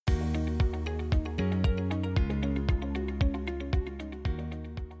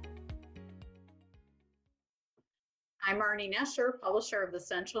I'm Marnie Nesher, publisher of the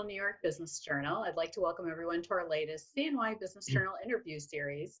Central New York Business Journal. I'd like to welcome everyone to our latest CNY Business Journal interview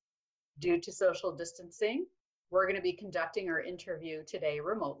series. Due to social distancing, we're going to be conducting our interview today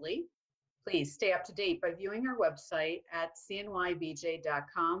remotely. Please stay up to date by viewing our website at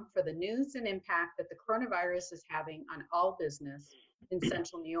cnybj.com for the news and impact that the coronavirus is having on all business in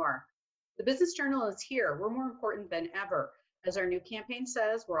Central New York. The Business Journal is here. We're more important than ever. As our new campaign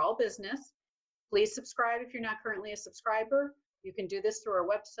says, we're all business. Please subscribe if you're not currently a subscriber. You can do this through our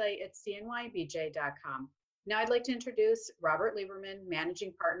website at cnybj.com. Now I'd like to introduce Robert Lieberman,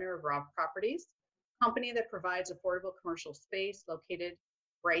 Managing Partner of Raw Properties, a company that provides affordable commercial space located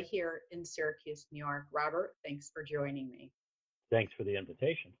right here in Syracuse, New York. Robert, thanks for joining me. Thanks for the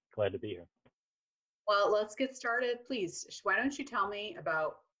invitation. Glad to be here. Well, let's get started. Please, why don't you tell me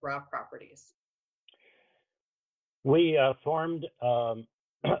about Raw Properties? We formed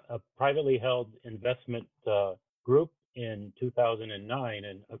a privately held investment group in 2009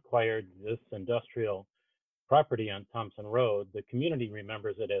 and acquired this industrial property on Thompson Road. The community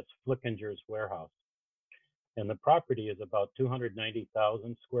remembers it as Flickinger's Warehouse. And the property is about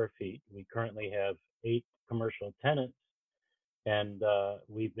 290,000 square feet. We currently have 8 commercial tenants, and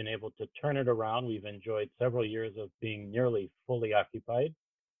we've been able to turn it around. We've enjoyed several years of being nearly fully occupied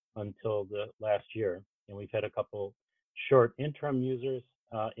until the last year. And we've had a couple short interim users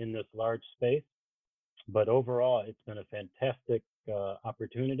in this large space. But overall, it's been a fantastic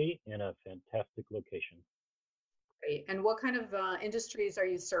opportunity in a fantastic location. Great. And what kind of industries are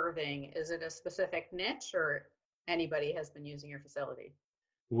you serving? Is it a specific niche or anybody has been using your facility?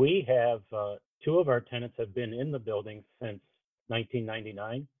 We have 2 of our tenants have been in the building since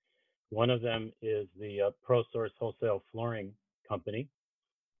 1999. One of them is the ProSource Wholesale Flooring Company,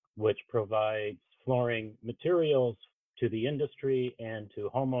 which provides flooring materials to the industry and to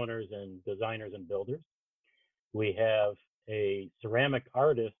homeowners and designers and builders. We have a ceramic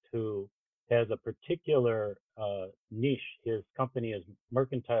artist who has a particular niche. His company is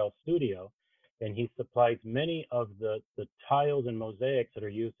Mercantile Studio, and he supplies many of the tiles and mosaics that are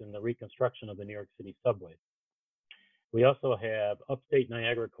used in the reconstruction of the New York City subway. We also have Upstate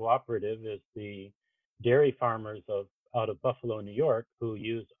Niagara Cooperative, is the dairy farmers out of Buffalo, New York, who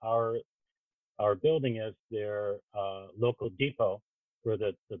use our building as their local depot, where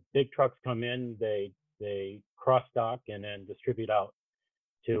the big trucks come in, they cross dock and then distribute out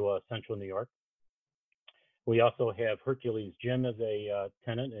to central New York. We also have Hercules Gym as a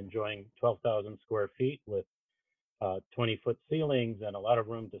tenant, enjoying 12,000 square feet with 20-foot ceilings and a lot of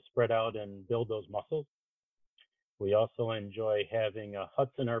room to spread out and build those muscles. We also enjoy having a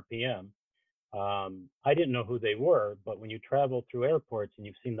Hudson RPM. I didn't know who they were, but when you travel through airports and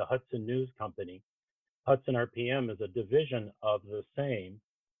you've seen the Hudson News Company, Hudson RPM is a division of the same.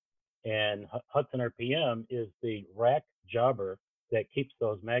 And Hudson RPM is the rack jobber that keeps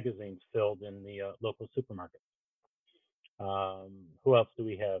those magazines filled in the local supermarket. Who else do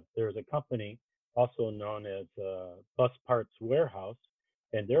we have? There's a company also known as Bus Parts Warehouse,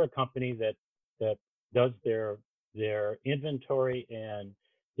 and they're a company that does their inventory and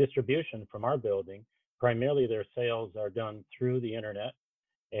distribution from our building. Primarily, their sales are done through the internet,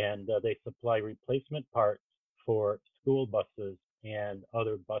 and they supply replacement parts for school buses and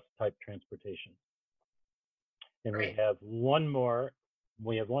other bus type transportation. And Great. we have one more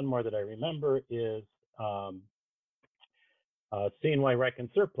that I remember is CNY Rec and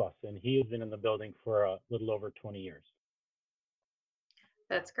Surplus, and he has been in the building for a little over 20 years.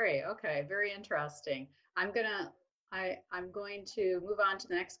 That's great. Okay, very interesting. I'm going to move on to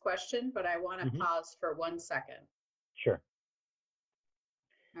the next question, but I want to pause for 1 second. Sure.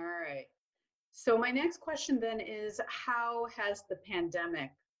 All right. So my next question then is, how has the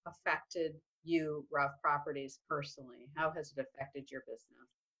pandemic affected you, Raw Properties, personally? How has it affected your business?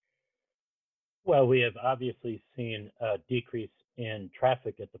 Well, we have obviously seen a decrease in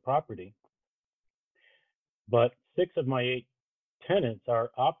traffic at the property, but 6 of my 8 tenants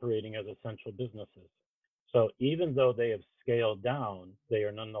are operating as essential businesses. So even though they have scaled down, they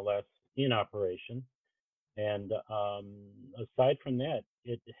are nonetheless in operation. And aside from that,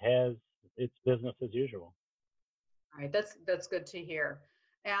 it's business as usual. All right, that's good to hear.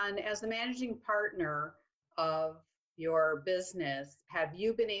 And as the managing partner of your business, have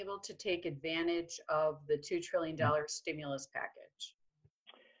you been able to take advantage of the $2 trillion stimulus package?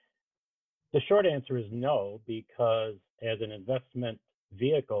 The short answer is no, because as an investment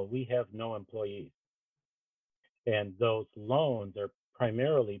vehicle, we have no employees. And those loans are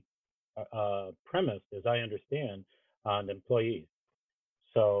primarily premised, as I understand, on employees.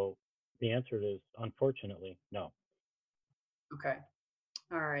 So the answer is, unfortunately, no. Okay.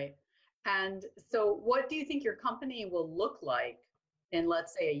 All right. And so what do you think your company will look like in,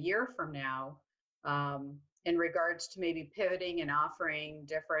 let's say, a year from now, in regards to maybe pivoting and offering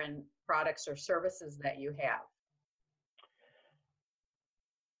different products or services that you have?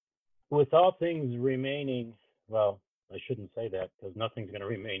 With all things remaining, well, I shouldn't say that because nothing's going to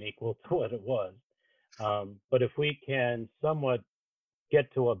remain equal to what it was. But if we can somewhat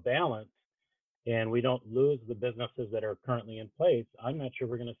get to a balance and we don't lose the businesses that are currently in place, I'm not sure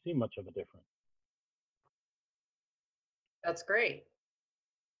we're going to see much of a difference. That's great.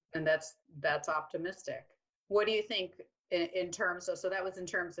 And that's optimistic. What do you think in terms of, so that was in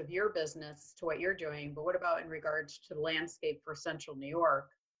terms of your business to what you're doing, but what about in regards to the landscape for Central New York?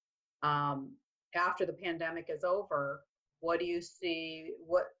 Um, After the pandemic is over, what do you see?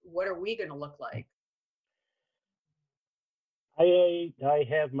 What are we going to look like? I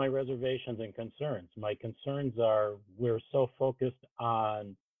have my reservations and concerns. My concerns are we're so focused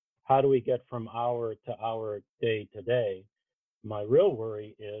on how do we get from hour to hour, day to day. My real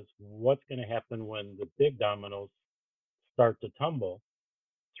worry is what's going to happen when the big dominoes start to tumble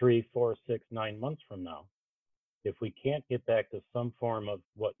 3, 4, 6, 9 months from now. If we can't get back to some form of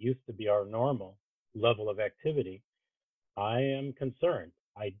what used to be our normal level of activity, I am concerned.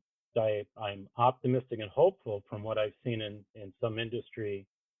 I'm optimistic and hopeful from what I've seen in some industry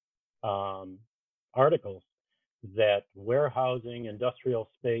um, articles that warehousing, industrial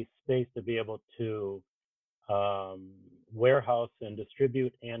space to be able to um, warehouse and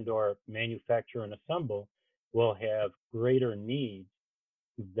distribute and/or manufacture and assemble will have greater needs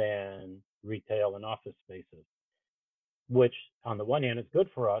than retail and office spaces, which on the one hand is good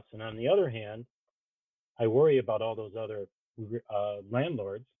for us, and on the other hand, I worry about all those other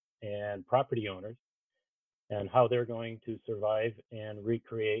landlords and property owners and how they're going to survive and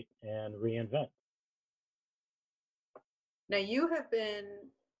recreate and reinvent. Now you have been,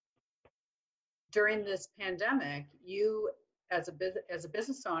 during this pandemic, you as a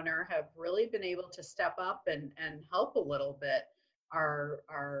business owner have really been able to step up and help a little bit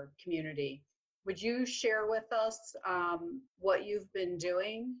our community. Would you share with us what you've been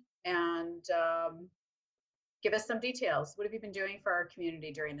doing and give us some details? What have you been doing for our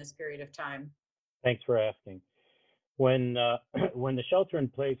community during this period of time? Thanks for asking. When when the shelter in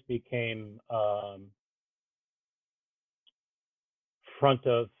place front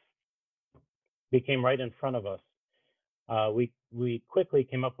of became right in front of us, we quickly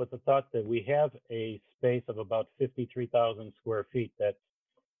came up with the thought that we have a space of about 53,000 square feet that's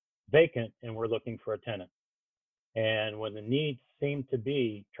vacant, and we're looking for a tenant. And when the needs seemed to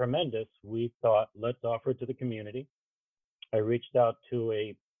be tremendous, we thought, let's offer it to the community. I reached out to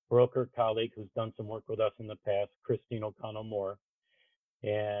a broker colleague who's done some work with us in the past, Christine O'Connell Moore,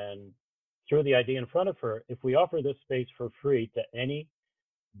 and threw the idea in front of her. If we offer this space for free to any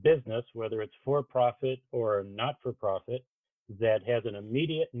business, whether it's for profit or not for profit, that has an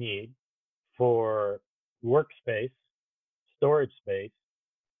immediate need for workspace, storage space,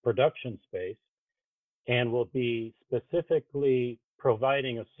 production space, and will be specifically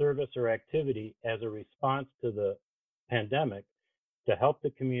providing a service or activity as a response to the pandemic to help the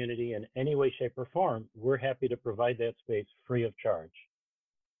community in any way, shape, or form, we're happy to provide that space free of charge.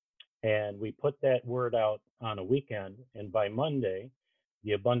 And we put that word out on a weekend, and by Monday,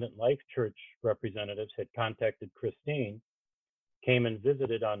 the Abundant Life Church representatives had contacted Christine, came and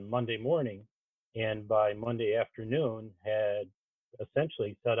visited on Monday morning, and by Monday afternoon had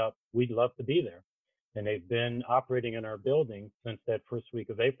essentially set up, we'd love to be there. And they've been operating in our building since that first week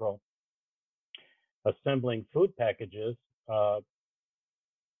of April, assembling food packages,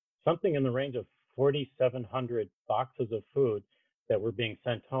 something in the range of 4,700 boxes of food that were being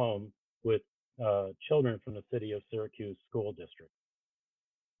sent home with children from the city of Syracuse school district.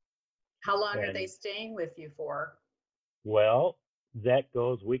 How long are they staying with you for? Well, that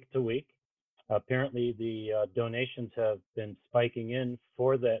goes week to week. Apparently, the donations have been spiking in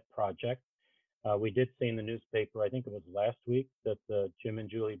for that project. We did see in the newspaper, I think it was last week, that the Jim and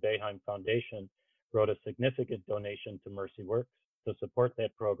Julie Boeheim Foundation wrote a significant donation to Mercy Works to support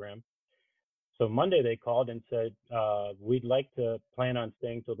that program. So Monday they called and said, we'd like to plan on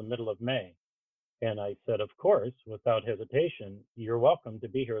staying till the middle of May. And I said, of course, without hesitation, you're welcome to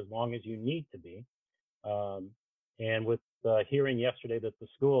be here as long as you need to be. And with hearing yesterday that the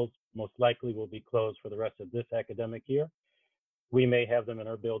schools most likely will be closed for the rest of this academic year, we may have them in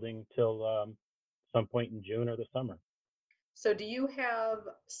our building till some point in June or the summer. So do you have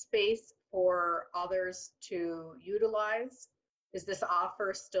space for others to utilize? Is this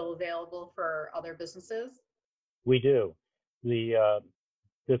offer still available for other businesses? We do.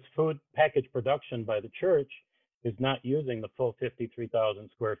 This food package production by the church is not using the full 53,000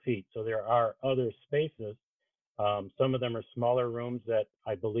 square feet. So there are other spaces. Some of them are smaller rooms that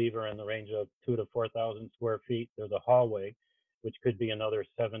I believe are in the range of 2 to 4,000 square feet. There's a hallway, which could be another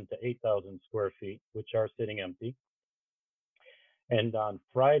 7 to 8,000 square feet, which are sitting empty. And on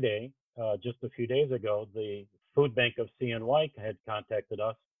Friday, just a few days ago, the Food Bank of CNY had contacted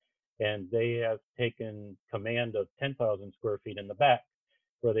us, and they have taken command of 10,000 square feet in the back,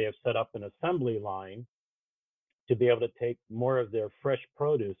 where they have set up an assembly line to be able to take more of their fresh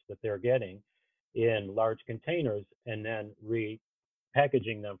produce that they're getting in large containers and then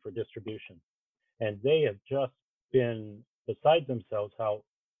repackaging them for distribution. And they have just been beside themselves how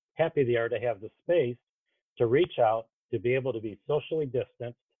happy they are to have the space to reach out, to be able to be socially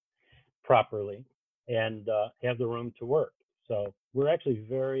distanced properly, and have the room to work. So we're actually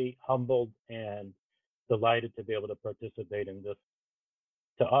very humbled and delighted to be able to participate in this,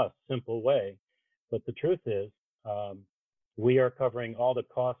 to us, simple way. But the truth is, we are covering all the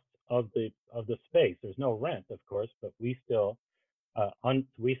costs of the space. There's no rent, of course, but we still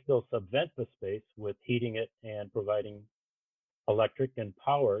subvent the space with heating it and providing electric and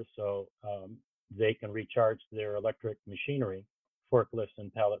power, so they can recharge their electric machinery, forklifts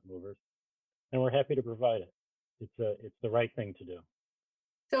and pallet movers, and we're happy to provide it. It's the right thing to do.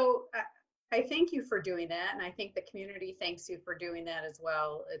 So I thank you for doing that, and I think the community thanks you for doing that as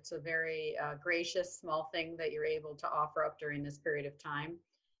well. It's a very gracious, small thing that you're able to offer up during this period of time.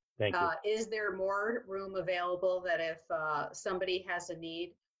 Thank you. Is there more room available that if somebody has a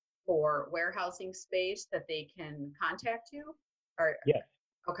need for warehousing space that they can contact you? Or Yes.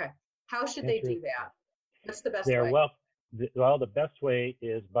 okay, how should they do that? What's the best They're way? well, the best way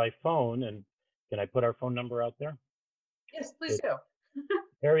is by phone, and can I put our phone number out there? Yes, please do.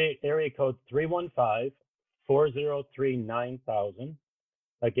 Area code 315-403-9000.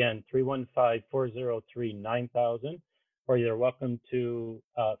 Again, 315-403-9000. Or you're welcome to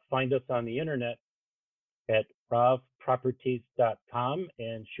find us on the internet at ravproperties.com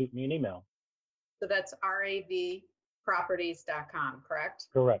and shoot me an email. So that's ravproperties.com, correct?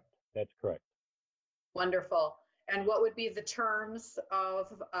 Correct. That's correct. Wonderful. And what would be the terms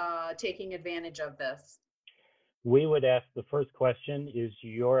of taking advantage of this? We would ask, the first question is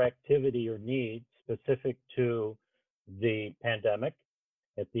your activity or need specific to the pandemic?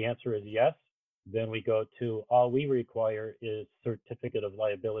 If the answer is yes, then we go to all we require is certificate of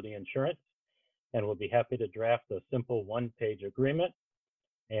liability insurance, and we'll be happy to draft a simple one-page agreement,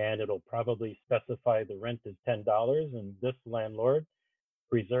 and it'll probably specify the rent is $10, and this landlord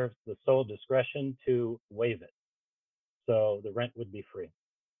reserves the sole discretion to waive it. So the rent would be free.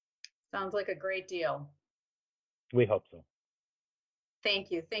 Sounds like a great deal. We hope so.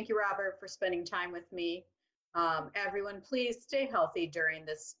 Thank you. Thank you, Robert, for spending time with me. Everyone, please stay healthy during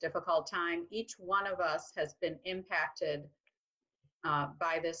this difficult time. Each one of us has been impacted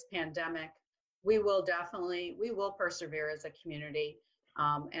by this pandemic. We will persevere as a community.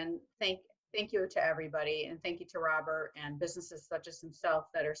 And thank you to everybody, and thank you to Robert and businesses such as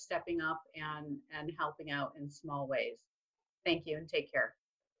himself that are stepping up and helping out in small ways. Thank you, and take care.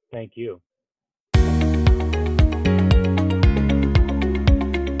 Thank you.